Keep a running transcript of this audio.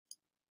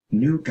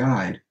New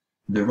guide,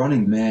 the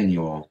running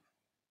manual.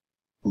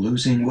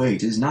 Losing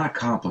weight is not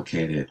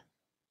complicated.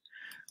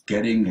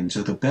 Getting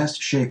into the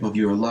best shape of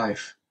your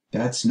life,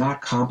 that's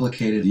not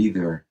complicated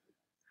either.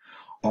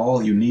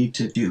 All you need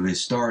to do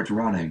is start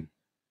running.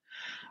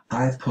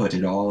 I've put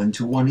it all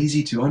into one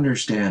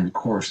easy-to-understand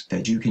course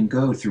that you can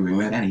go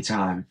through at any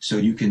time so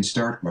you can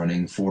start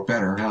running for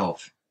better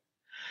health.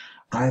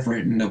 I've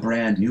written a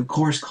brand new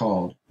course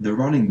called The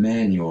Running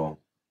Manual.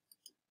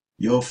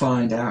 You'll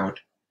find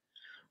out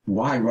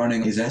why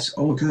running is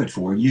so good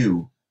for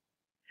you,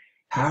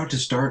 how to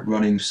start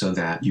running so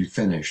that you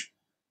finish,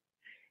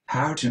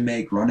 how to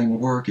make running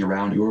work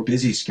around your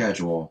busy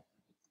schedule,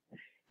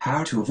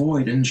 how to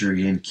avoid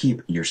injury and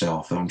keep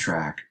yourself on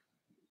track,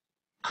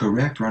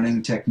 correct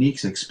running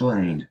techniques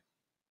explained,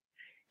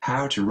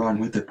 how to run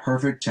with the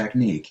perfect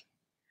technique,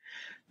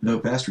 the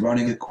best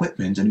running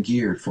equipment and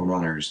gear for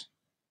runners,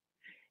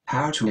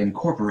 how to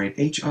incorporate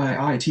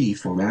HIIT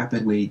for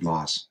rapid weight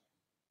loss,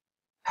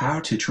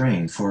 how to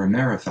train for a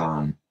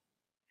marathon,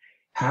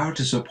 how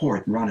to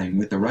support running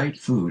with the right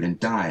food and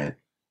diet,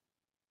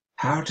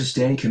 how to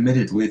stay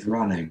committed with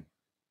running,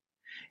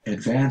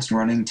 advanced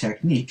running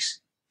techniques,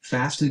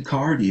 fasted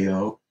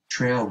cardio,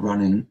 trail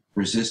running,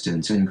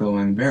 resistance and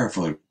going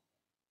barefoot,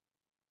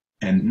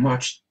 and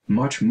much,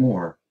 much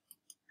more.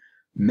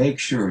 Make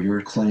sure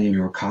you're claiming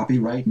your copy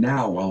right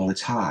now while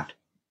it's hot.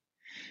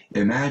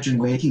 Imagine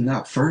waking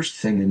up first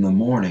thing in the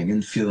morning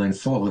and feeling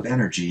full of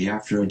energy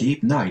after a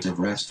deep night of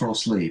restful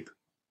sleep.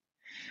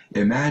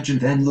 Imagine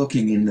then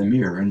looking in the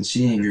mirror and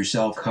seeing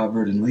yourself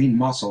covered in lean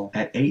muscle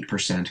at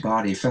 8%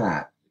 body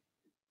fat.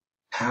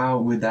 How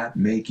would that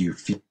make you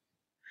feel?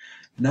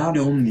 Not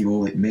only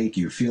will it make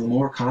you feel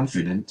more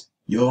confident,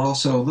 you'll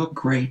also look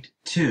great,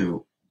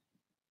 too.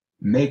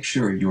 Make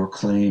sure you're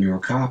claiming your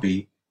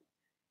copy.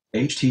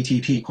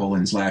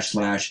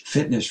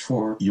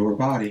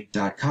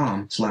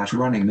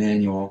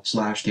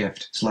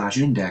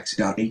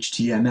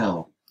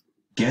 http://fitnessforyourbody.com/runningmanual/gift/index.html.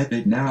 Get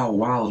it now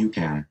while you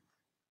can.